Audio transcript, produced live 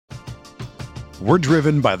We're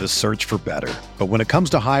driven by the search for better. But when it comes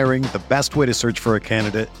to hiring, the best way to search for a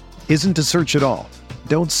candidate isn't to search at all.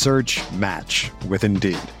 Don't search, match with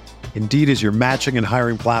Indeed. Indeed is your matching and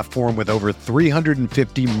hiring platform with over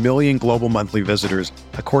 350 million global monthly visitors,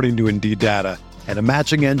 according to Indeed data, and a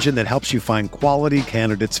matching engine that helps you find quality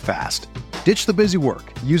candidates fast. Ditch the busy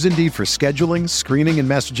work. Use Indeed for scheduling, screening, and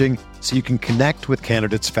messaging so you can connect with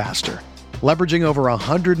candidates faster. Leveraging over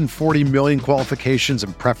 140 million qualifications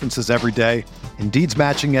and preferences every day, Indeed's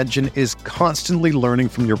matching engine is constantly learning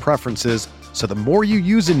from your preferences, so the more you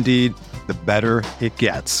use Indeed, the better it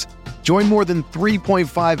gets. Join more than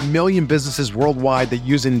 3.5 million businesses worldwide that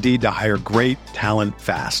use Indeed to hire great talent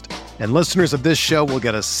fast. And listeners of this show will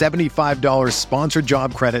get a $75 sponsored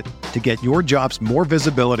job credit to get your jobs more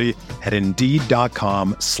visibility at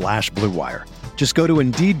Indeed.com/Blue Wire. Just go to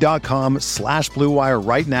Indeed.com/Blue Wire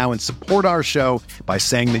right now and support our show by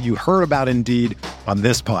saying that you heard about Indeed on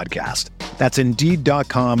this podcast. That's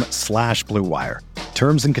Indeed.com/Blue Wire.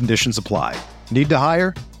 Terms and conditions apply. Need to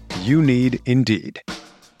hire? You need Indeed.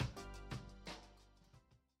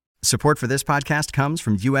 Support for this podcast comes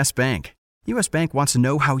from U.S. Bank. U.S. Bank wants to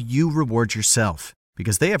know how you reward yourself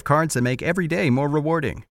because they have cards that make every day more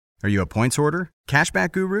rewarding. Are you a points hoarder,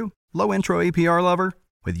 cashback guru, low intro APR lover?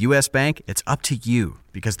 With U.S. Bank, it's up to you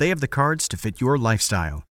because they have the cards to fit your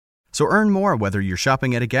lifestyle. So earn more whether you're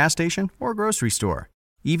shopping at a gas station or a grocery store,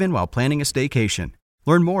 even while planning a staycation.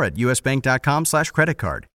 Learn more at usbank.com/credit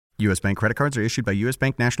card. U.S. Bank credit cards are issued by U.S.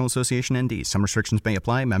 Bank National Association ND. Some restrictions may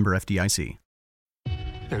apply. Member FDIC.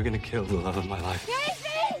 They're gonna kill the love of my life.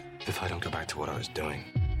 Casey! If I don't go back to what I was doing.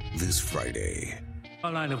 This Friday.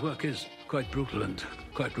 Our line of work is quite brutal and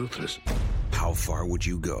quite ruthless. How far would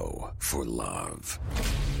you go for love?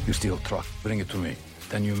 You steal truck, bring it to me.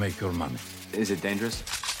 Then you make your money. Is it dangerous?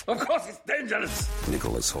 Of course it's dangerous!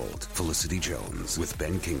 Nicholas Hoult, Felicity Jones, with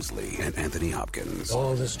Ben Kingsley and Anthony Hopkins.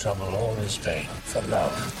 All this trouble, all this pain, for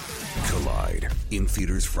love. Collide, in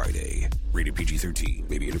theaters Friday. Rated PG-13,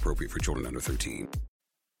 may be inappropriate for children under 13.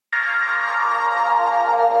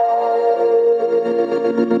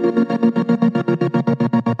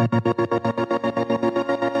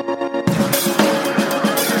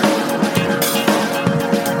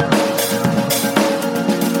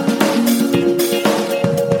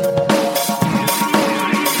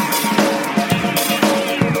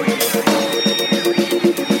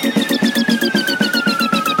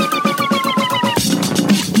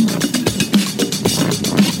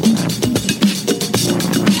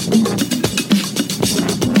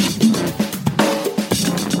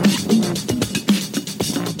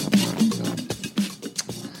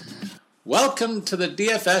 Welcome to the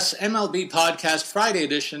DFS MLB Podcast Friday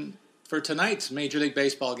edition for tonight's Major League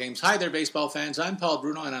Baseball games. Hi there, baseball fans. I'm Paul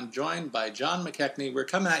Bruno, and I'm joined by John McKechnie. We're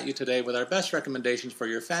coming at you today with our best recommendations for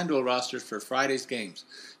your FanDuel rosters for Friday's games.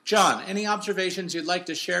 John, any observations you'd like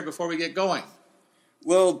to share before we get going?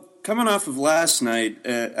 Well, coming off of last night,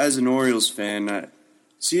 as an Orioles fan,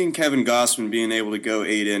 seeing Kevin Gausman being able to go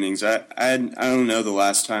 8 innings, I don't know the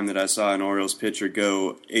last time that I saw an Orioles pitcher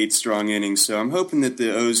go 8 strong innings, so I'm hoping that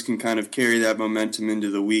the O's can kind of carry that momentum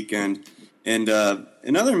into the weekend. And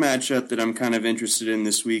another matchup that I'm kind of interested in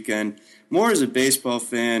this weekend, more as a baseball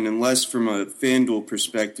fan and less from a FanDuel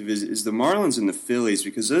perspective, is the Marlins and the Phillies,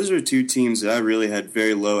 because those are two teams that I really had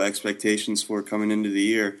very low expectations for coming into the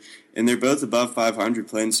year, and they're both above 500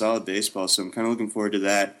 playing solid baseball, so I'm kind of looking forward to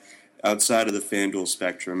that outside of the FanDuel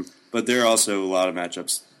spectrum. But there are also a lot of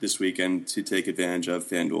matchups this weekend to take advantage of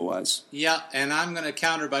FanDuel-wise. Yeah, and I'm going to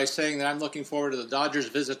counter by saying that I'm looking forward to the Dodgers'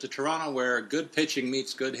 visit to Toronto, where good pitching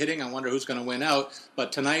meets good hitting. I wonder who's going to win out.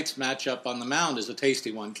 But tonight's matchup on the mound is a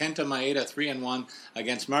tasty one. Kenta Maeda, 3-1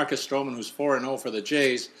 against Marcus Stroman, who's 4-0 for the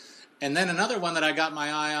Jays. And then another one that I got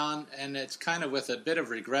my eye on, and it's kind of with a bit of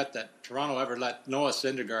regret that Toronto ever let Noah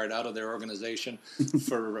Syndergaard out of their organization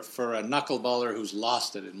for a knuckleballer who's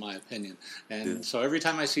lost it, in my opinion. And so every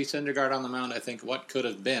time I see Syndergaard on the mound, I think, what could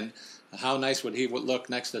have been? How nice would he look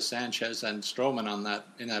next to Sanchez and Stroman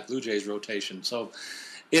in that Blue Jays rotation? So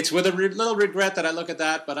it's with a little regret that I look at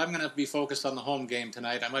that, but I'm going to be focused on the home game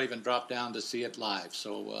tonight. I might even drop down to see it live.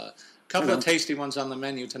 So a couple of tasty ones on the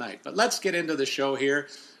menu tonight. But let's get into the show here.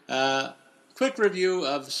 Quick review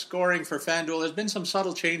of scoring for FanDuel. There's been some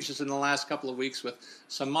subtle changes in the last couple of weeks with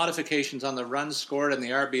some modifications on the runs scored and the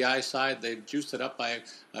RBI side. They've juiced it up by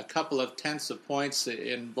a couple of tenths of points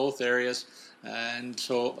in both areas. And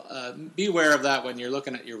so beware of that when you're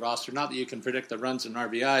looking at your roster. Not that you can predict the runs and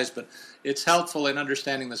RBIs, but it's helpful in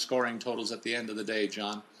understanding the scoring totals at the end of the day,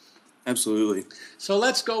 John. Absolutely. So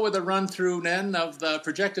let's go with a run-through then of the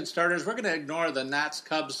projected starters. We're going to ignore the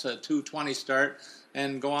Nats-Cubs 2:20 start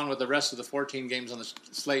and go on with the rest of the 14 games on the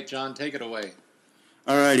slate. John, take it away.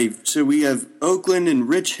 Alrighty, so we have Oakland and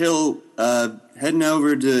Rich Hill heading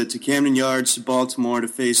over to Camden Yards to Baltimore to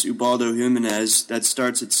face Ubaldo Jimenez. That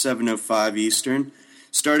starts at 7:05 Eastern.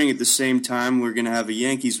 Starting at the same time, we're going to have a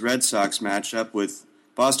Yankees-Red Sox matchup with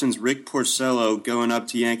Boston's Rick Porcello going up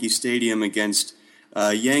to Yankee Stadium against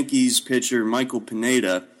Yankees pitcher Michael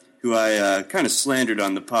Pineda, who I kind of slandered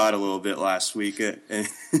on the pod a little bit last week. And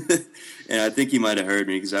I think he might have heard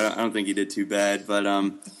me because I don't think he did too bad. But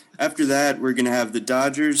after that, we're going to have the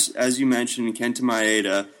Dodgers, as you mentioned, Kenta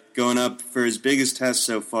Maeda, going up for his biggest test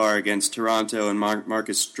so far against Toronto and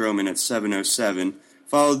Marcus Stroman at 7:07.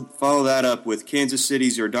 Follow that up with Kansas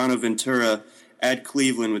City's Yordano Ventura at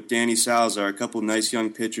Cleveland with Danny Salazar, a couple nice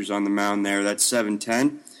young pitchers on the mound there. That's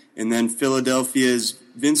 7:10. And then Philadelphia's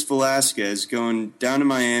Vince Velasquez going down to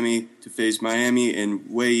Miami to face Miami and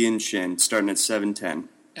Wei-Yin Shin, starting at 7:10.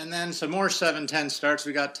 And then some more 7:10 starts.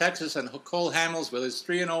 We got Texas and Cole Hamels with his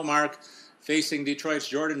 3-0 mark facing Detroit's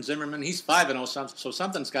Jordan Zimmerman. He's 5-0, so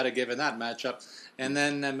something's got to give in that matchup. And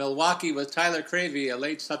then Milwaukee with Tyler Cravey, a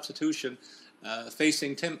late substitution,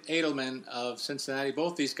 facing Tim Edelman of Cincinnati.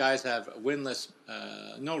 Both these guys have winless,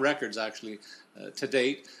 no records actually, to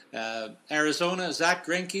date. Arizona, Zach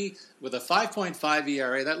Greinke with a 5.5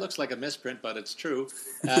 ERA. That looks like a misprint, but it's true.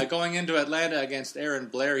 Going into Atlanta against Aaron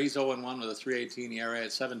Blair. He's 0-1 with a 3.18 ERA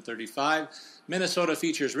at 7.35. Minnesota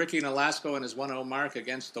features Ricky Nolasco and his 1-0 mark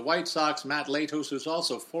against the White Sox. Matt Latos, who's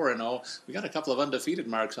also 4-0. We got a couple of undefeated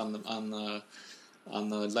marks on the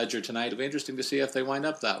ledger tonight. It'll be interesting to see if they wind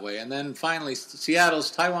up that way. And then finally,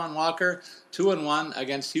 Seattle's Taijuan Walker, 2-1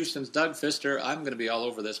 against Houston's Doug Fister. I'm going to be all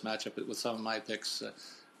over this matchup with some of my picks,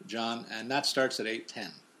 John, and that starts at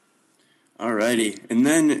 8:10. All righty. And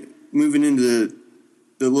then moving into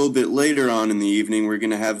the little bit later on in the evening, we're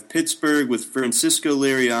going to have Pittsburgh with Francisco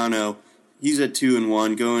Liriano. He's at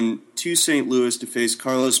 2-1, going to St. Louis to face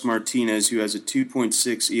Carlos Martinez, who has a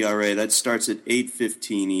 2.6 ERA. That starts at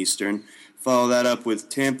 8:15 Eastern. Follow that up with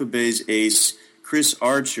Tampa Bay's ace, Chris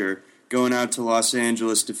Archer, going out to Los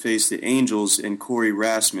Angeles to face the Angels and Corey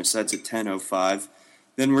Rasmus. That's at 10:05.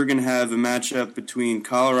 Then we're going to have a matchup between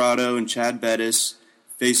Colorado and Chad Bettis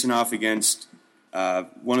facing off against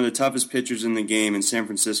one of the toughest pitchers in the game in San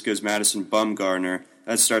Francisco's Madison Bumgarner.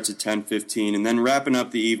 That starts at 10:15. And then wrapping up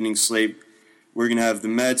the evening slate, we're going to have the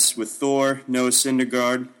Mets with Thor, Noah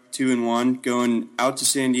Syndergaard, 2-1, going out to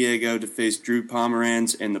San Diego to face Drew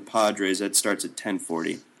Pomeranz and the Padres. That starts at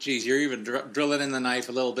 10:40. Geez, you're even drilling in the knife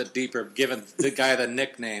a little bit deeper, giving the guy the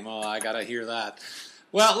nickname. Oh, I got to hear that.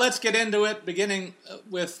 Well, let's get into it, beginning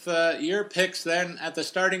with your picks then. At the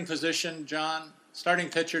starting position, John, starting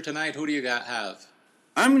pitcher tonight, who do you have?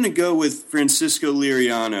 I'm going to go with Francisco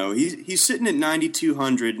Liriano. He's sitting at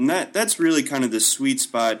 9,200, and that's really kind of the sweet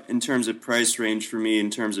spot in terms of price range for me in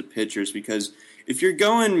terms of pitchers, because if you're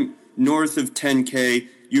going north of 10K,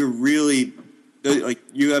 you're really,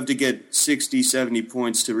 you have to get 60, 70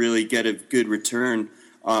 points to really get a good return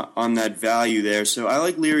on that value there. So I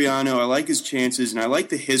like Liriano, I like his chances, and I like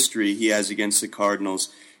the history he has against the Cardinals.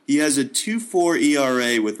 He has a 2.4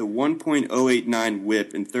 ERA with a 1.089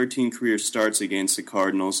 WHIP and 13 career starts against the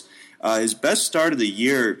Cardinals. His best start of the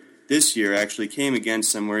year this year actually came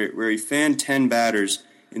against them, where he fanned 10 batters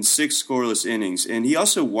in 6 scoreless innings. And he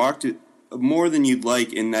also walked more than you'd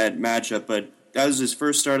like in that matchup, but that was his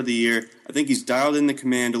first start of the year. I think he's dialed in the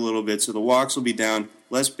command a little bit, so the walks will be down,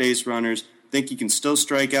 less base runners. I think he can still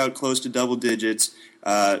strike out close to double digits.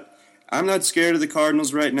 I'm not scared of the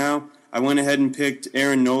Cardinals right now. I went ahead and picked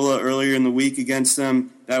Aaron Nola earlier in the week against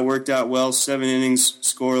them. That worked out well, 7 innings,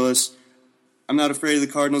 scoreless. I'm not afraid of the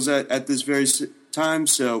Cardinals at this very time,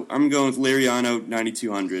 so I'm going with Liriano,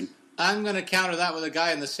 9,200. I'm going to counter that with a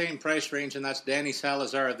guy in the same price range, and that's Danny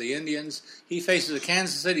Salazar of the Indians. He faces a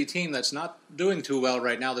Kansas City team that's not doing too well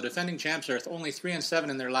right now. The defending champs are only 3-7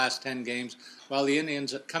 in their last 10 games, while the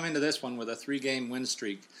Indians come into this one with a 3-game win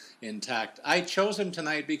streak intact. I chose him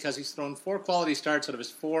tonight because he's thrown 4 quality starts out of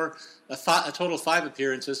his 4, a total 5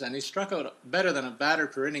 appearances, and he struck out better than a batter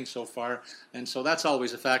per inning so far, and so that's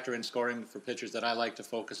always a factor in scoring for pitchers that I like to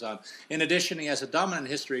focus on. In addition, he has a dominant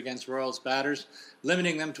history against Royals batters,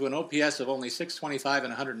 limiting them to an OPS of only .625 and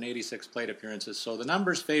 186 plate appearances. So the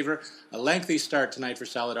numbers favor a lengthy start tonight for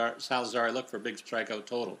Salazar. I look for a big strikeout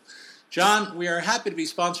total. John, we are happy to be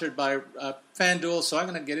sponsored by FanDuel, so I'm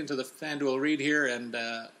going to get into the FanDuel read here and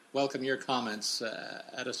welcome your comments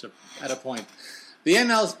at a point. The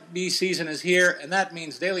MLB season is here, and that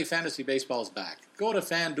means daily fantasy baseball is back. Go to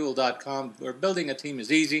FanDuel.com, where building a team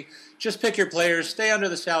is easy. Just pick your players, stay under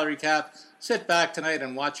the salary cap, sit back tonight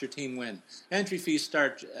and watch your team win. Entry fees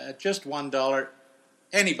start at just $1.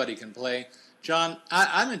 Anybody can play. John,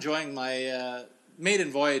 I'm enjoying my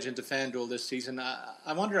maiden voyage into FanDuel this season.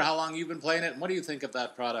 I wonder how long you've been playing it, and what do you think of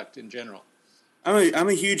that product in general? I'm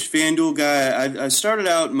a huge FanDuel guy. I started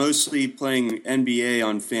out mostly playing NBA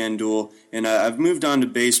on FanDuel, and I've moved on to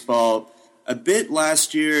baseball a bit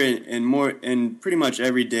last year and pretty much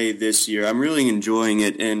every day this year. I'm really enjoying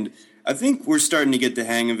it, and I think we're starting to get the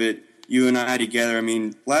hang of it, you and I together. I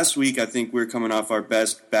mean, last week I think we're coming off our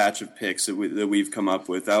best batch of picks that we've come up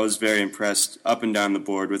with. I was very impressed up and down the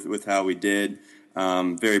board with how we did.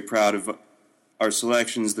 Very proud of our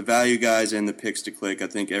selections, the value guys, and the picks to click. I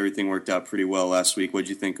think everything worked out pretty well last week. What did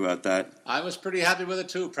you think about that? I was pretty happy with it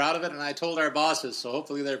too, proud of it, and I told our bosses, so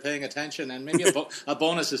hopefully they're paying attention, and maybe a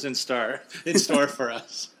bonus is in store for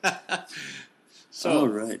us. All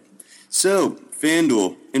right. So,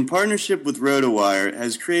 FanDuel, in partnership with RotoWire,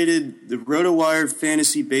 has created the RotoWire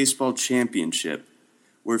Fantasy Baseball Championship,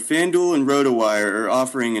 where FanDuel and RotoWire are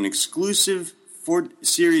offering an exclusive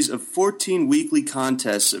series of 14 weekly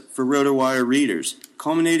contests for RotoWire readers,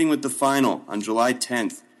 culminating with the final on July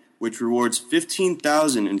 10th, which rewards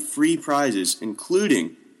 $15,000 in free prizes,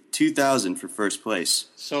 including $2,000 for first place.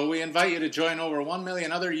 So we invite you to join over 1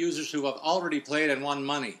 million other users who have already played and won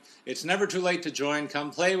money. It's never too late to join.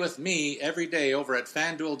 Come play with me every day over at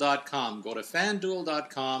FanDuel.com. Go to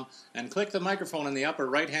FanDuel.com and click the microphone in the upper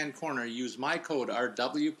right-hand corner. Use my code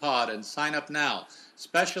RWPOD and sign up now.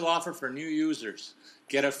 Special offer for new users.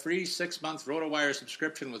 Get a free 6-month RotoWire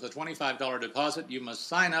subscription with a $25 deposit. You must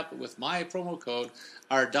sign up with my promo code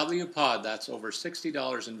RWPOD. That's over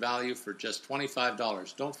 $60 in value for just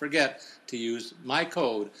 $25. Don't forget to use my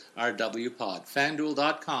code RWPOD.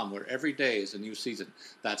 FanDuel.com, where every day is a new season.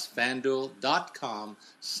 That's FanDuel.com.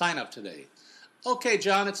 Sign up today. Okay,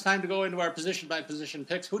 John, it's time to go into our position-by-position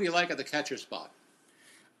picks. Who do you like at the catcher spot?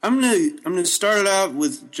 I'm gonna start it out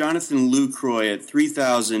with Jonathan Lucroy at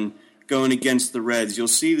 3,000 going against the Reds. You'll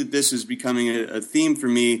see that this is becoming a theme for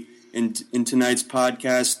me in tonight's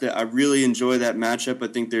podcast. That I really enjoy that matchup.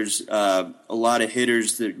 I think there's a lot of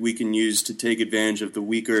hitters that we can use to take advantage of the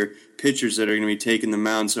weaker pitchers that are going to be taking the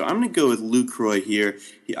mound. So I'm going to go with Lucroy here.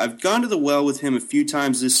 I've gone to the well with him a few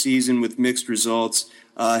times this season with mixed results.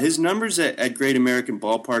 His numbers at Great American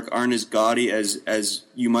Ballpark aren't as gaudy as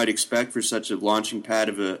you might expect for such a launching pad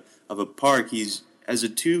of a park. He's has a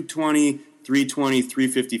 220, 320,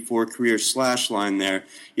 354 career slash line there.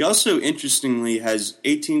 He also, interestingly, has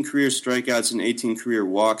 18 career strikeouts and 18 career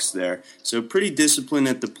walks there. So pretty disciplined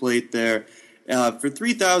at the plate there. For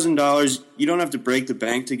 $3,000, you don't have to break the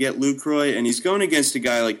bank to get Lucroy, and he's going against a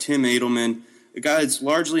guy like Tim Adelman, a guy that's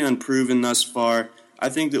largely unproven thus far. I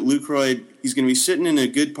think that Lucroy, he's going to be sitting in a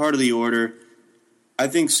good part of the order. I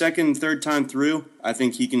think second and third time through, I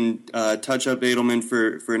think he can touch up Adelman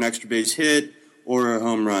for an extra base hit or a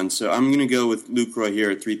home run. So I'm going to go with Lucroy here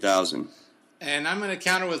at 3,000. And I'm going to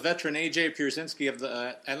counter with veteran A.J. Pierzynski of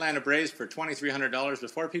the Atlanta Braves for $2,300.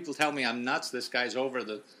 Before people tell me I'm nuts, this guy's over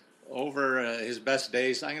his best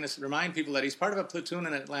days. I'm going to remind people that he's part of a platoon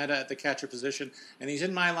in Atlanta at the catcher position, and he's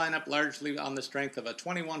in my lineup largely on the strength of a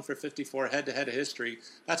 21 for 54 head-to-head history.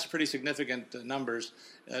 That's pretty significant numbers.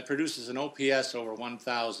 Produces an OPS over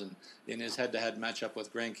 1,000 in his head-to-head matchup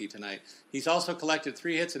with Greinke tonight. He's also collected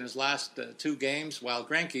 3 hits in his last 2 games, while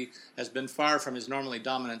Greinke has been far from his normally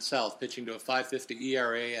dominant self, pitching to a 5.50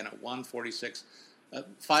 ERA and a 1.46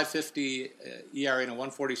 5.50 ERA and a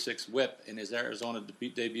 1.46 WHIP in his Arizona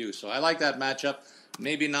debut. So I like that matchup.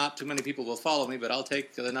 Maybe not too many people will follow me, but I'll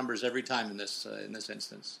take the numbers every time in this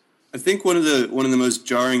instance. I think one of the most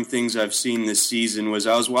jarring things I've seen this season was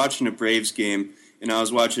I was watching a Braves game and I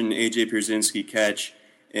was watching A.J. Pierzynski catch,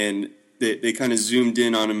 and they kind of zoomed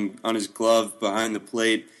in on him on his glove behind the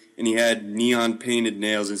plate, and he had neon painted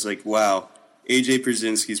nails. It's like, wow. A.J.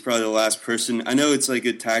 Pierzynski is probably the last person. I know it's like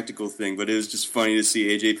a tactical thing, but it was just funny to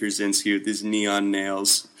see A.J. Pierzynski with his neon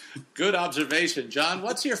nails. Good observation, John.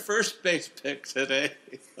 What's your first base pick today?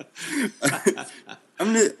 All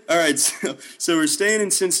right, so we're staying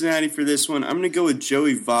in Cincinnati for this one. I'm going to go with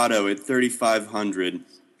Joey Votto at 3,500,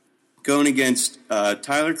 going against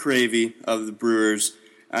Tyler Cravey of the Brewers.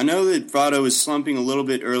 I know that Votto is slumping a little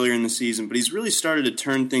bit earlier in the season, but he's really started to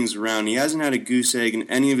turn things around. He hasn't had a goose egg in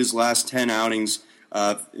any of his last 10 outings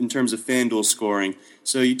in terms of FanDuel scoring.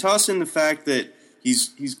 So you toss in the fact that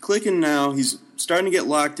he's clicking now, he's starting to get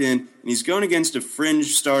locked in, and he's going against a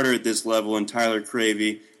fringe starter at this level in Tyler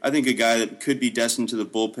Cravey. I think a guy that could be destined to the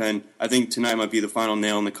bullpen. I think tonight might be the final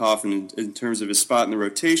nail in the coffin in terms of his spot in the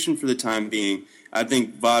rotation for the time being. I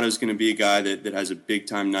think Votto's going to be a guy that has a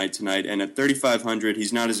big-time night tonight. And at $3,500,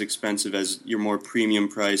 he's not as expensive as your more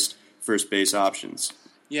premium-priced first base options.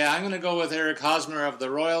 Yeah, I'm going to go with Eric Hosmer of the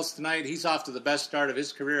Royals tonight. He's off to the best start of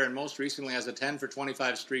his career and most recently has a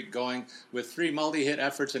 10-for-25 streak going with 3 multi-hit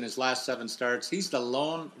efforts in his last 7 starts. He's the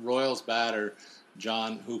lone Royals batter,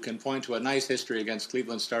 John, who can point to a nice history against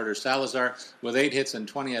Cleveland starter Salazar with 8 hits and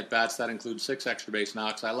 20 at-bats. That includes 6 extra base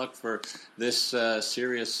knocks. I look for this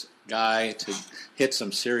serious guy to hit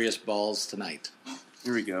some serious balls tonight.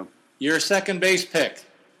 Here we go. Your second base pick.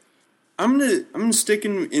 I'm gonna stick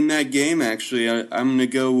in that game. Actually, I'm gonna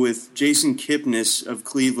go with Jason Kipnis of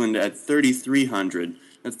Cleveland at 3,300.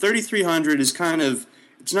 Now, 3,300 is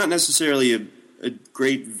it's not necessarily a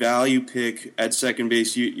great value pick at second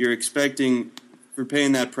base. You're expecting, for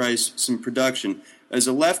paying that price, some production. As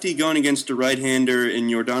a lefty going against a right-hander in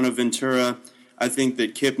Yordano Ventura, I think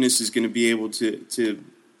that Kipnis is going to be able to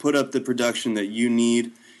put up the production that you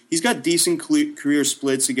need. He's got decent career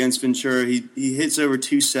splits against Ventura. He hits over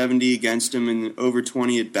 270 against him and over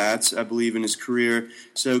 20 at-bats, I believe, in his career.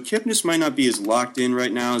 So Kipnis might not be as locked in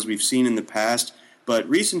right now as we've seen in the past, but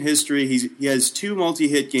recent history, he has 2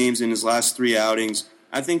 multi-hit games in his last 3 outings.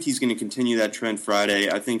 I think he's going to continue that trend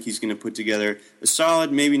Friday. I think he's going to put together a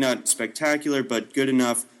solid, maybe not spectacular, but good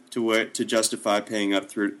enough to justify paying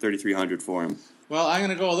up $3,300 for him. Well, I'm going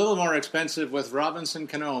to go a little more expensive with Robinson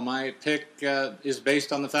Cano. My pick is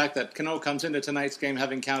based on the fact that Cano comes into tonight's game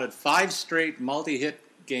having counted 5 straight multi-hit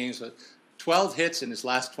games with 12 hits in his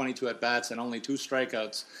last 22 at-bats and only 2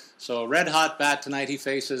 strikeouts. So red-hot bat tonight. He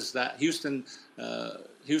faces that Houston's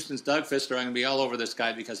Doug Fister. I'm going to be all over this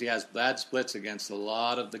guy because he has bad splits against a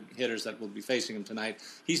lot of the hitters that will be facing him tonight.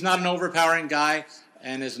 He's not an overpowering guy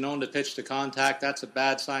and is known to pitch to contact. That's a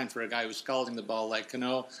bad sign for a guy who's scalding the ball like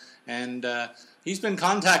Cano. And he's been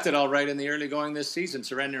contacted all right in the early going this season,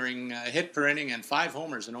 surrendering a hit per inning and 5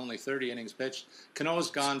 homers in only 30 innings pitched. Cano's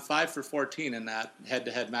gone 5 for 14 in that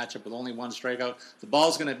head-to-head matchup with only 1 strikeout. The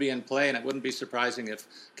ball's going to be in play, and it wouldn't be surprising if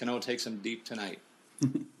Cano takes him deep tonight.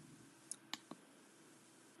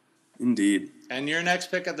 Indeed. And your next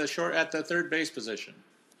pick at the third base position.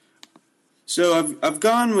 So I've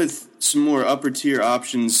gone with some more upper-tier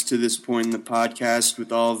options to this point in the podcast,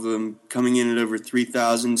 with all of them coming in at over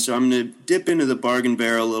 3,000. So I'm going to dip into the bargain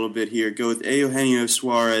barrel a little bit here. Go with Eugenio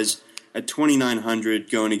Suarez at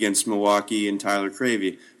 2,900 going against Milwaukee and Tyler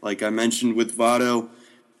Cravey. Like I mentioned with Votto,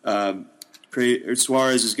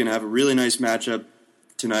 Suarez is going to have a really nice matchup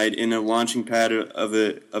tonight in a launching pad of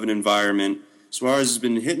an environment. Suarez has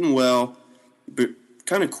been hitting well, but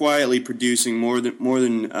kind of quietly producing more than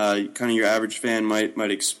kind of your average fan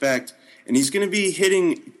might expect, and he's going to be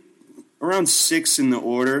hitting around 6 in the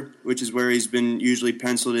order, which is where he's been usually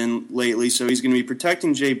penciled in lately. So he's going to be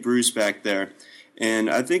protecting Jay Bruce back there, and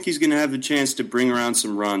I think he's going to have the chance to bring around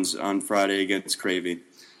some runs on Friday against Cravey.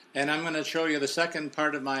 And I'm going to show you the second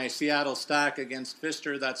part of my Seattle stack against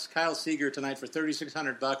Fister. That's Kyle Seager tonight for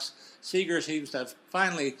 $3,600. Seager seems to have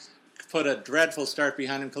finally put a dreadful start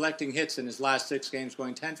behind him, collecting hits in his last 6 games,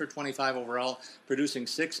 going 10 for 25 overall, producing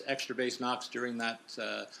 6 extra base knocks during that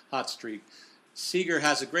hot streak. Seager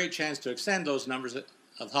has a great chance to extend those numbers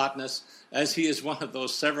of hotness, as he is one of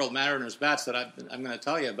those several Mariners bats that I'm going to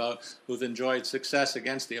tell you about who've enjoyed success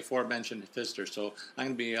against the aforementioned Fister. So I'm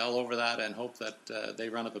going to be all over that and hope that they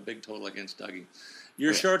run up a big total against Dougie.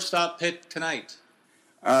 Your shortstop pick tonight.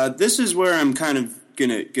 This is where I'm kind of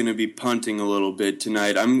gonna be punting a little bit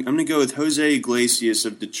tonight. I'm gonna go with Jose Iglesias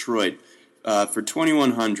of Detroit for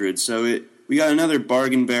 2,100. So we got another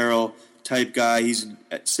bargain barrel type guy. He's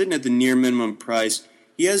sitting at the near minimum price.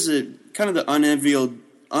 He has a kind of the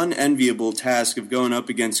unenviable task of going up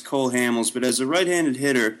against Cole Hamels, but as a right-handed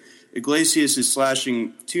hitter, Iglesias is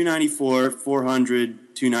slashing 294,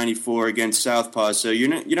 400, 294 against southpaws. So you're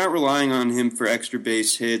not relying on him for extra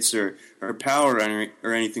base hits or power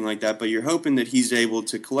or anything like that, but you're hoping that he's able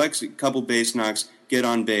to collect a couple base knocks, get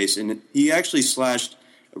on base. And he actually slashed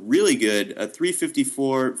really good, a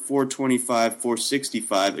 354, 425,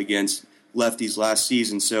 465 against lefties last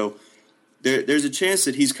season. So there's a chance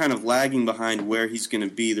that he's kind of lagging behind where he's going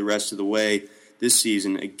to be the rest of the way this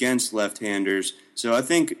season against left-handers. So I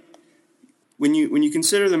think when you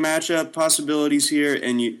consider the matchup possibilities here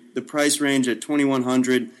and the price range at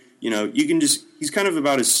 2,100, you can he's kind of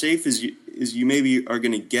about as safe as you maybe are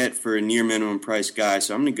going to get for a near minimum price guy.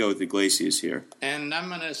 So I'm going to go with Iglesias here. And I'm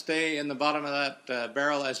going to stay in the bottom of that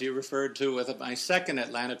barrel, as you referred to, with my second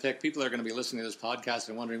Atlanta pick. People are going to be listening to this podcast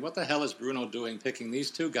and wondering, what the hell is Bruno doing picking these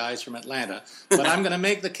 2 guys from Atlanta? But I'm going to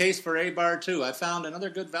make the case for A-Bar, too. I found another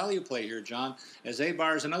good value play here, John, as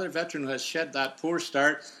A-Bar is another veteran who has shed that poor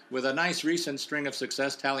start with a nice recent string of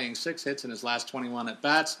success, tallying 6 hits in his last 21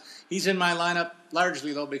 at-bats. He's in my lineup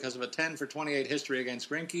largely, though, because of a 10 for 28 history against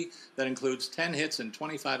Greinke that includes 10 hits and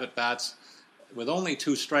 25 at-bats. with only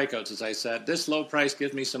 2 strikeouts, as I said. This low price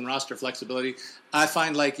gives me some roster flexibility. I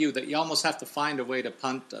find, like you, that you almost have to find a way to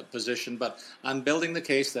punt a position, but I'm building the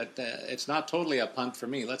case that it's not totally a punt for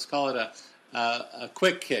me. Let's call it a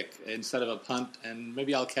quick kick instead of a punt, and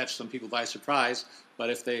maybe I'll catch some people by surprise. But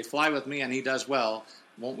if they fly with me and he does well,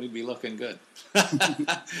 won't we be looking good?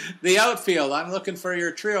 The outfield, I'm looking for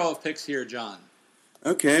your trio of picks here, John.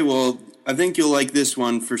 Okay, well, I think you'll like this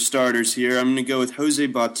one for starters here. I'm going to go with Jose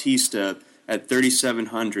Bautista at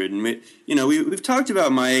 3,700. And, we've talked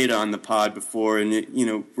about Maeda on the pod before,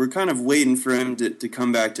 and, we're kind of waiting for him to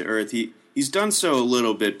come back to earth. He's done so a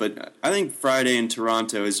little bit, but I think Friday in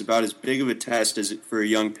Toronto is about as big of a test for a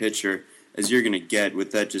young pitcher as you're going to get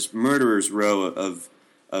with that just murderer's row of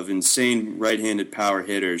insane right-handed power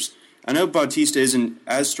hitters. I know Bautista isn't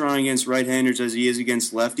as strong against right-handers as he is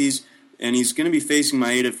against lefties, and he's going to be facing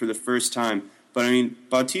Maeda for the first time. But,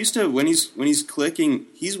 Bautista, when he's clicking,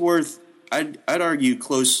 he's worth, I'd argue,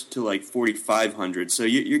 close to like 4,500. So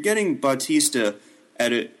you're getting Bautista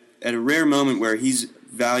at a rare moment where he's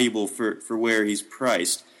valuable for where he's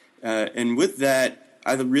priced. And with that,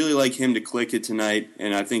 I really like him to click it tonight,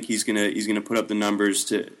 and I think he's gonna put up the numbers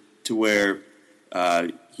to where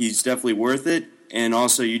he's definitely worth it. And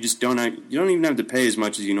also, you don't even have to pay as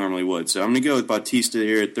much as you normally would. So I'm going to go with Bautista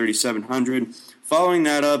here at 3,700. Following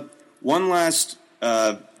that up, one last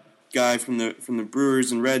guy from the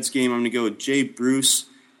Brewers and Reds game. I'm going to go with Jay Bruce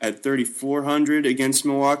at 3,400 against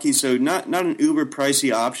Milwaukee. So not an uber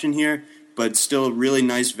pricey option here, but still a really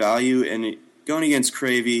nice value. And going against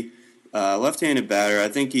Cravey, left-handed batter, I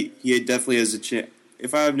think he definitely has a chance.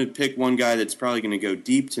 If I have to pick one guy that's probably going to go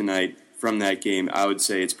deep tonight from that game, I would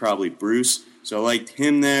say it's probably Bruce. So I liked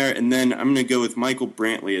him there, and then I'm going to go with Michael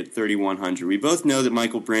Brantley at 3,100. We both know that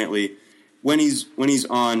Michael Brantley, when he's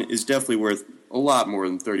on, is definitely worth a lot more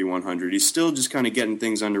than 3,100. He's still just kind of getting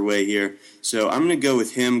things underway here. So I'm going to go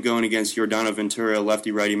with him going against Yordano Ventura,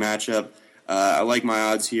 lefty-righty matchup. I like my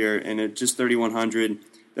odds here, and at just 3,100,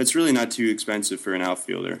 that's really not too expensive for an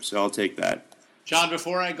outfielder, so I'll take that. John,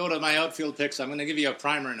 before I go to my outfield picks, I'm going to give you a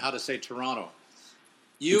primer on how to say Toronto.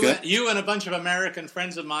 You and a bunch of American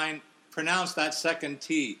friends of mine pronounce that second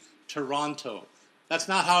T, Toronto. That's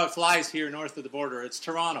not how it flies here north of the border. It's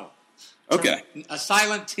Toronto. Okay. A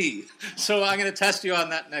silent T. So I'm going to test you on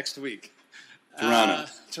that next week.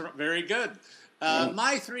 Toronto. Very good.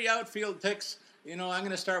 My 3 outfield picks, I'm going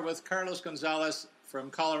to start with Carlos Gonzalez from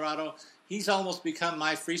Colorado. He's almost become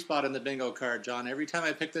my free spot in the bingo card, John. Every time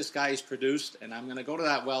I pick this guy, he's produced, and I'm going to go to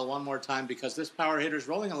that well one more time because this power hitter's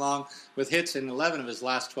rolling along with hits in 11 of his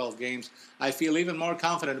last 12 games. I feel even more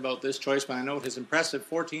confident about this choice when I note his impressive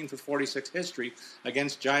 14-for-46 history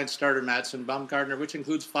against Giants starter Madison Bumgarner, which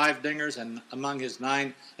includes 5 dingers and among his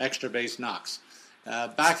 9 extra base knocks.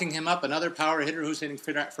 Backing him up, another power hitter who's hitting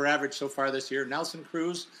for average so far this year, Nelson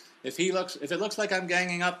Cruz. If it looks like I'm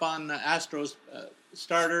ganging up on Astros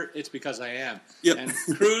starter, it's because I am. Yep. And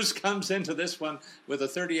Cruz comes into this one with a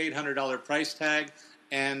 $3,800 price tag,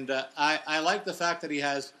 and I like the fact that he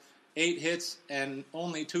has 8 hits and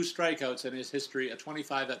only 2 strikeouts in his history, a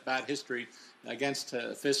 25 at-bat history against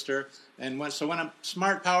Fister. And when a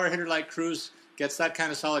smart power hitter like Cruz gets that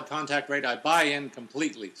kind of solid contact rate, I buy in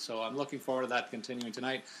completely. So I'm looking forward to that continuing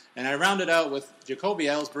tonight. And I round it out with Jacoby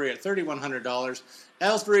Ellsbury at $3,100.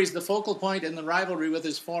 Ellsbury is the focal point in the rivalry with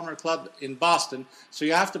his former club in Boston, so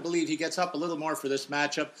you have to believe he gets up a little more for this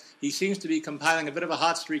matchup. He seems to be compiling a bit of a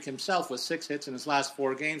hot streak himself with 6 hits in his last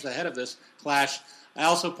 4 games ahead of this clash. I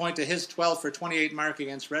also point to his 12-for-28 mark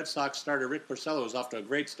against Red Sox starter Rick Porcello, who's off to a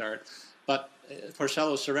great start. But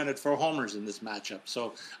Porcello surrendered 4 homers in this matchup.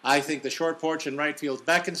 So I think the short porch in right field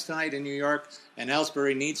beckons tonight in New York, and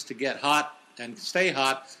Ellsbury needs to get hot and stay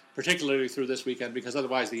hot, particularly through this weekend, because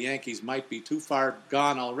otherwise the Yankees might be too far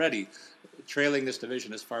gone already, trailing this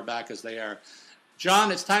division as far back as they are.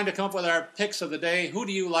 John, it's time to come up with our picks of the day. Who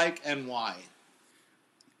do you like and why?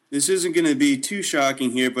 This isn't going to be too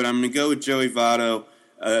shocking here, but I'm going to go with Joey Votto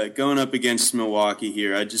going up against Milwaukee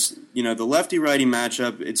here. The lefty-righty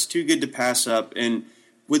matchup, it's too good to pass up. And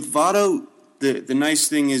with Votto, the nice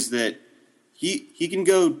thing is that he can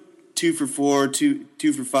go 2 for 4, 2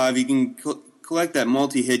 for 5. He can collect that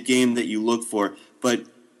multi-hit game that you look for. But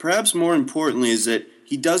perhaps more importantly is that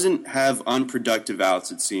he doesn't have unproductive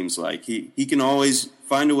outs, it seems like. He can always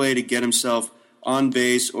find a way to get himself on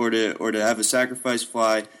base or to have a sacrifice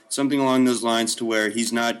fly, something along those lines to where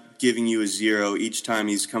he's not giving you a 0 each time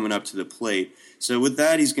he's coming up to the plate. So with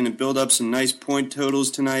that, he's going to build up some nice point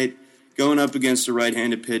totals tonight. going up against a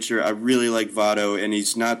right-handed pitcher. I really like Votto, and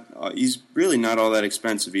he's really not all that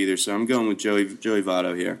expensive either, so I'm going with Joey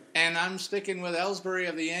Votto here. And I'm sticking with Ellsbury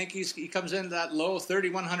of the Yankees. He comes in that low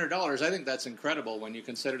 $3,100. I think that's incredible when you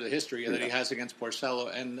consider the history that he has against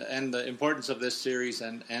Porcello and the importance of this series,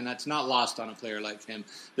 and that's not lost on a player like him.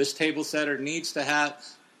 This table setter needs to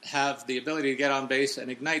have the ability to get on base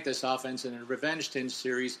and ignite this offense in a revenge-tinged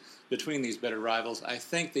series between these bitter rivals. I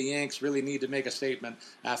think the Yanks really need to make a statement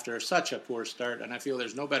after such a poor start, and I feel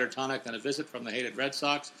there's no better tonic than a visit from the hated Red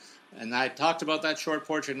Sox. And I talked about that short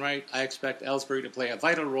porch and right. I expect Ellsbury to play a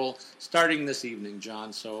vital role starting this evening,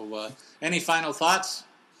 John. So any final thoughts?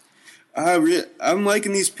 I'm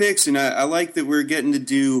liking these picks, and I like that we're getting to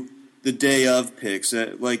do the day of picks.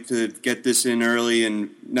 I like to get this in early,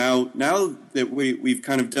 and now that we've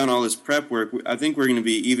kind of done all this prep work, I think we're going to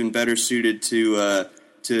be even better suited to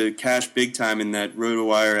cash big time in that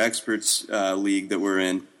RotoWire Experts league that we're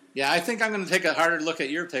in. Yeah, I think I'm going to take a harder look at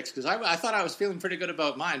your picks because I thought I was feeling pretty good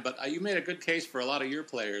about mine, but you made a good case for a lot of your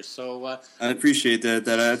players. So I appreciate that.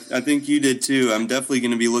 I think you did too. I'm definitely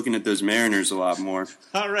going to be looking at those Mariners a lot more.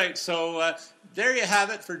 All right, so there you have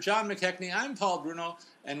it. For John McKechnie, I'm Paul Bruno,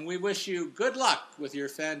 and we wish you good luck with your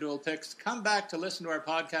FanDuel picks. Come back to listen to our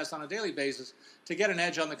podcast on a daily basis to get an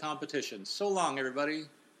edge on the competition. So long, everybody.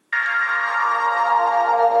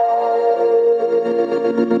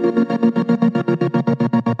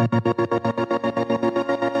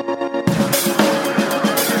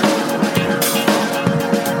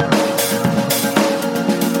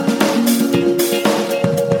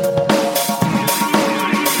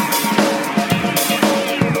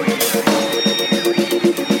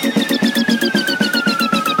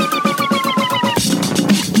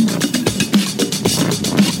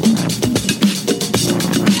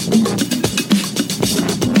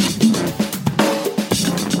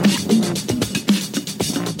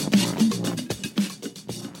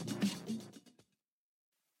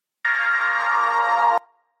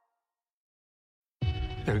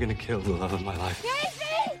 They're gonna kill the love of my life.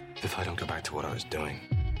 Casey! If I don't go back to what I was doing.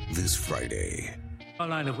 This Friday. Our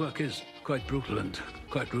line of work is quite brutal and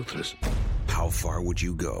quite ruthless. How far would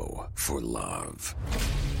you go for love?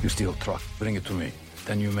 You steal truck, bring it to me.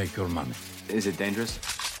 Then you make your money. Is it dangerous?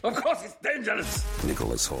 Of course it's dangerous!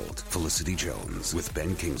 Nicholas Hoult, Felicity Jones, with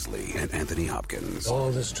Ben Kingsley and Anthony Hopkins. All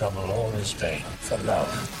this trouble, all this pain, for love.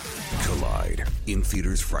 Collide. In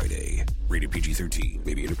theaters Friday. Rated PG-13.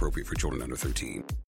 May be inappropriate for children under 13.